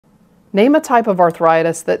Name a type of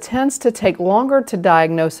arthritis that tends to take longer to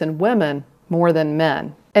diagnose in women more than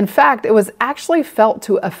men. In fact, it was actually felt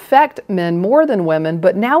to affect men more than women,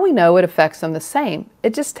 but now we know it affects them the same.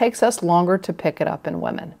 It just takes us longer to pick it up in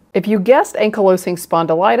women. If you guessed ankylosing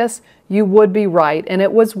spondylitis, you would be right, and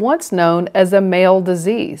it was once known as a male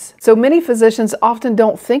disease. So many physicians often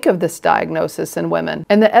don't think of this diagnosis in women,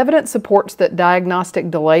 and the evidence supports that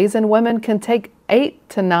diagnostic delays in women can take 8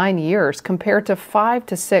 to 9 years compared to 5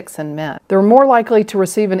 to 6 in men. They're more likely to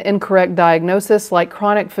receive an incorrect diagnosis like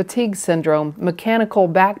chronic fatigue syndrome, mechanical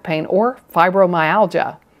back pain, or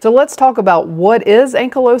fibromyalgia. So let's talk about what is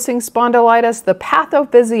ankylosing spondylitis, the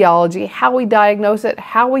pathophysiology, how we diagnose it,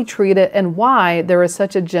 how we treat it, and why there is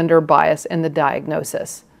such a gender bias in the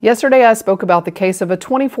diagnosis. Yesterday I spoke about the case of a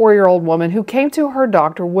 24-year-old woman who came to her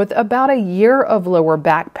doctor with about a year of lower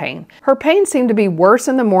back pain. Her pain seemed to be worse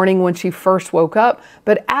in the morning when she first woke up,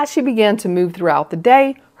 but as she began to move throughout the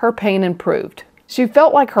day, her pain improved. She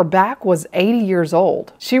felt like her back was 80 years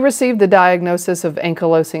old. She received the diagnosis of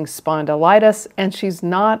ankylosing spondylitis, and she's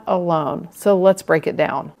not alone. So let's break it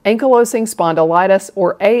down. Ankylosing spondylitis,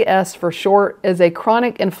 or AS for short, is a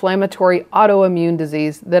chronic inflammatory autoimmune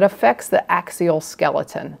disease that affects the axial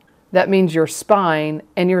skeleton. That means your spine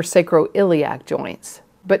and your sacroiliac joints.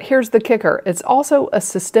 But here's the kicker, it's also a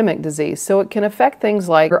systemic disease, so it can affect things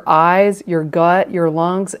like your eyes, your gut, your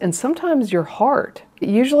lungs, and sometimes your heart. It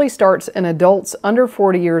usually starts in adults under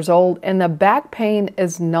 40 years old, and the back pain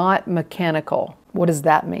is not mechanical. What does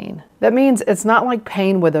that mean? That means it's not like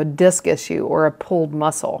pain with a disc issue or a pulled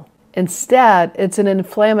muscle. Instead, it's an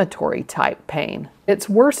inflammatory type pain. It's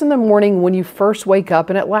worse in the morning when you first wake up,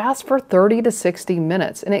 and it lasts for 30 to 60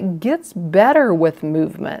 minutes, and it gets better with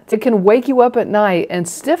movement. It can wake you up at night, and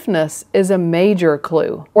stiffness is a major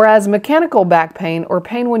clue. Whereas mechanical back pain, or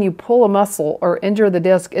pain when you pull a muscle or injure the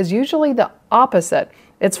disc, is usually the opposite.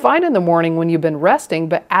 It's fine in the morning when you've been resting,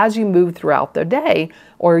 but as you move throughout the day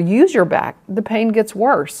or use your back, the pain gets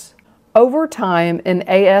worse. Over time, in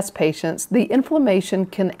AS patients, the inflammation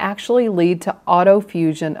can actually lead to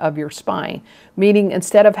autofusion of your spine, meaning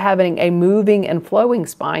instead of having a moving and flowing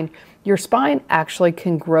spine, your spine actually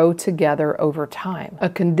can grow together over time. A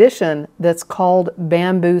condition that's called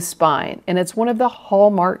bamboo spine, and it's one of the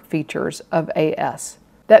hallmark features of AS.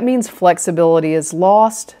 That means flexibility is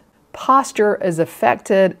lost, posture is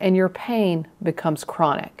affected, and your pain becomes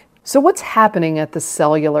chronic. So what's happening at the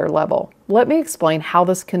cellular level? Let me explain how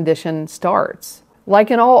this condition starts.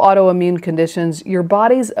 Like in all autoimmune conditions, your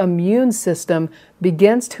body's immune system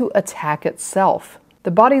begins to attack itself.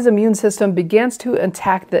 The body's immune system begins to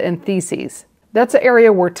attack the entheses. That's the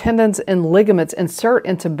area where tendons and ligaments insert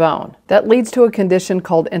into bone. That leads to a condition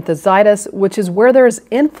called enthesitis, which is where there's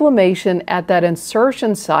inflammation at that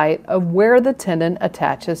insertion site of where the tendon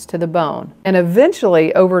attaches to the bone. And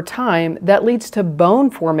eventually, over time, that leads to bone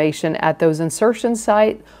formation at those insertion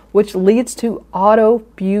sites, which leads to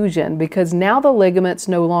autofusion because now the ligaments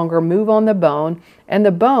no longer move on the bone and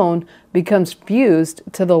the bone becomes fused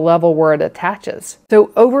to the level where it attaches.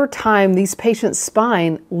 So over time, these patients'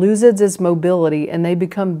 spine loses its mobility and they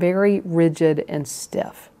become very rigid and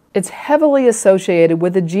stiff. It's heavily associated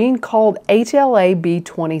with a gene called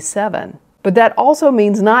HLA-B27. But that also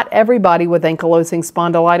means not everybody with ankylosing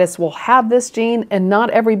spondylitis will have this gene, and not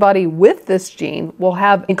everybody with this gene will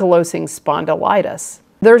have ankylosing spondylitis.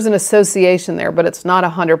 There's an association there, but it's not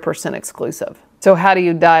 100% exclusive. So how do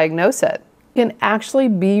you diagnose it? It can actually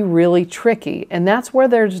be really tricky, and that's where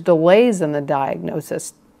there's delays in the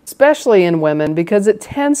diagnosis, especially in women, because it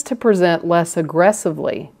tends to present less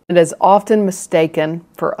aggressively and is often mistaken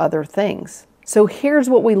for other things. So here's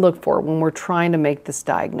what we look for when we're trying to make this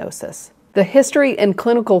diagnosis. The history and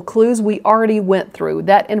clinical clues we already went through,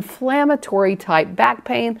 that inflammatory type back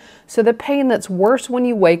pain, so the pain that's worse when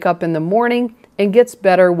you wake up in the morning and gets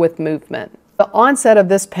better with movement. The onset of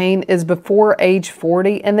this pain is before age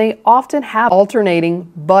 40, and they often have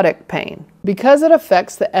alternating buttock pain. Because it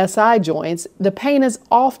affects the SI joints, the pain is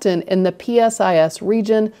often in the PSIS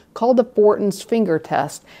region called the Fortin's finger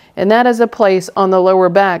test, and that is a place on the lower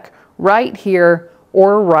back right here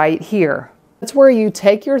or right here. That's where you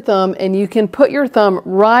take your thumb and you can put your thumb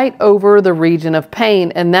right over the region of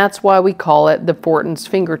pain, and that's why we call it the Fortin's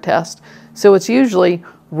finger test. So it's usually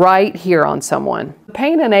right here on someone.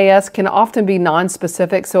 Pain in AS can often be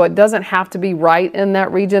non-specific, so it doesn't have to be right in that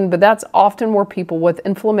region, but that's often where people with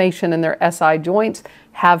inflammation in their SI joints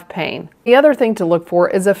have pain. The other thing to look for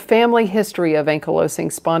is a family history of ankylosing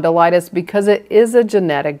spondylitis because it is a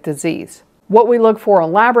genetic disease. What we look for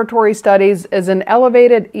in laboratory studies is an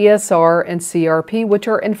elevated ESR and CRP, which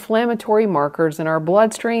are inflammatory markers in our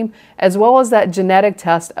bloodstream, as well as that genetic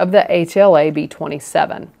test of the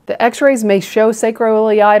HLA-B27. The x-rays may show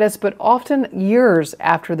sacroiliitis, but often years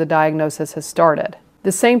after the diagnosis has started.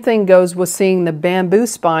 The same thing goes with seeing the bamboo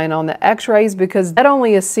spine on the x-rays, because that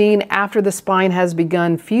only is seen after the spine has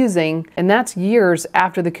begun fusing, and that's years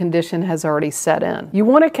after the condition has already set in. You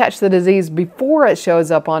want to catch the disease before it shows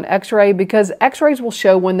up on x-ray, because x-rays will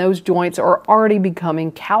show when those joints are already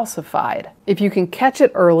becoming calcified. If you can catch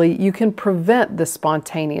it early, you can prevent the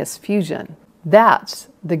spontaneous fusion. That's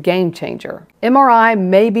the game changer. MRI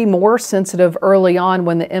may be more sensitive early on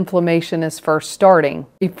when the inflammation is first starting,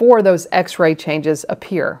 before those x-ray changes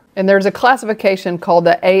appear. And there's a classification called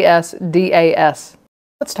the ASDAS.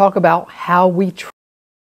 Let's talk about how we treat.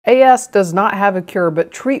 AS does not have a cure,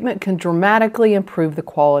 but treatment can dramatically improve the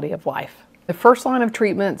quality of life. The first line of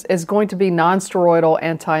treatment is going to be non-steroidal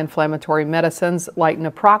anti-inflammatory medicines like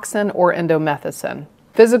naproxen or indomethacin.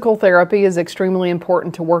 Physical therapy is extremely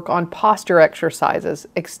important to work on posture exercises,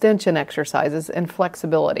 extension exercises, and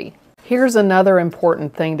flexibility. Here's another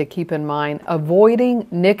important thing to keep in mind. Avoiding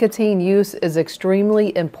nicotine use is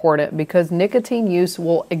extremely important because nicotine use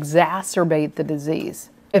will exacerbate the disease.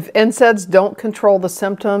 If NSAIDs don't control the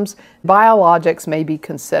symptoms, biologics may be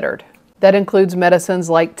considered. That includes medicines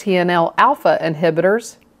like TNF-alpha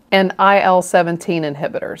inhibitors and IL-17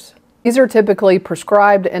 inhibitors. These are typically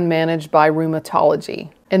prescribed and managed by rheumatology.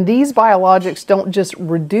 And these biologics don't just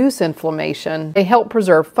reduce inflammation, they help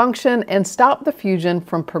preserve function and stop the fusion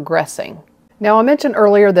from progressing. Now, I mentioned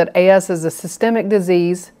earlier that AS is a systemic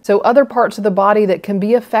disease, so other parts of the body that can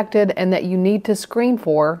be affected and that you need to screen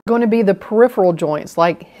for are going to be the peripheral joints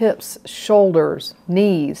like hips, shoulders,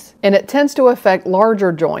 knees, and it tends to affect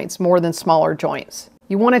larger joints more than smaller joints.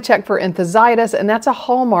 You want to check for enthesitis, and that's a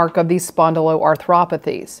hallmark of these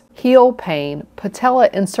spondyloarthropathies. Heel pain, patella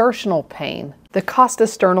insertional pain, the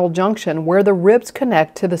costosternal junction where the ribs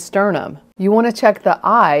connect to the sternum. You want to check the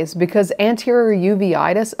eyes because anterior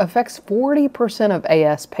uveitis affects 40% of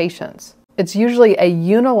AS patients. It's usually a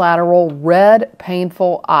unilateral red,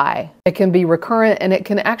 painful eye. It can be recurrent and it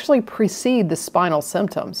can actually precede the spinal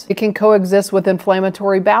symptoms. It can coexist with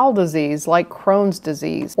inflammatory bowel disease like Crohn's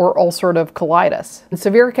disease or ulcerative colitis. In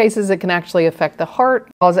severe cases, it can actually affect the heart,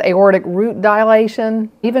 cause aortic root dilation,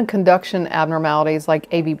 even conduction abnormalities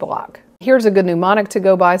like AV block. Here's a good mnemonic to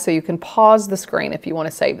go by so you can pause the screen if you want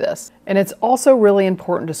to save this. And it's also really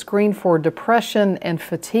important to screen for depression and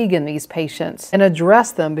fatigue in these patients and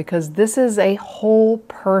address them because this is a whole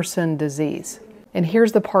person disease. And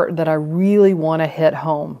here's the part that I really want to hit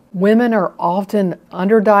home. Women are often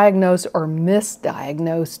underdiagnosed or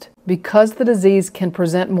misdiagnosed because the disease can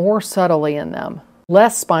present more subtly in them.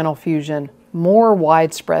 Less spinal fusion, more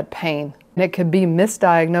widespread pain. And it could be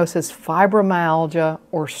misdiagnosed as fibromyalgia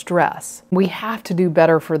or stress. We have to do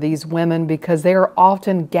better for these women because they are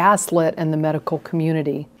often gaslit in the medical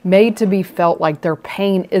community, made to be felt like their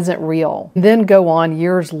pain isn't real, then go on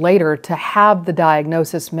years later to have the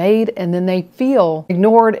diagnosis made, and then they feel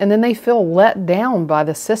ignored, and then they feel let down by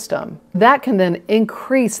the system. That can then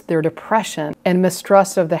increase their depression and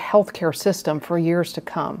mistrust of the healthcare system for years to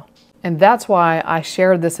come. And that's why I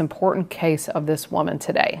shared this important case of this woman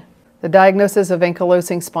today. The diagnosis of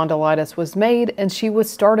ankylosing spondylitis was made and she was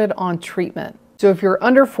started on treatment. So if you're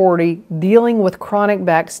under 40 dealing with chronic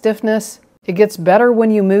back stiffness, it gets better when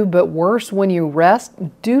you move but worse when you rest,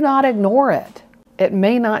 do not ignore it. It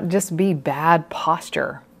may not just be bad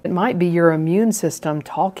posture. It might be your immune system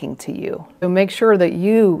talking to you. So make sure that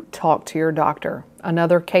you talk to your doctor.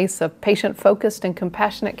 Another case of patient-focused and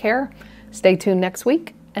compassionate care. Stay tuned next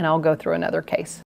week and I'll go through another case.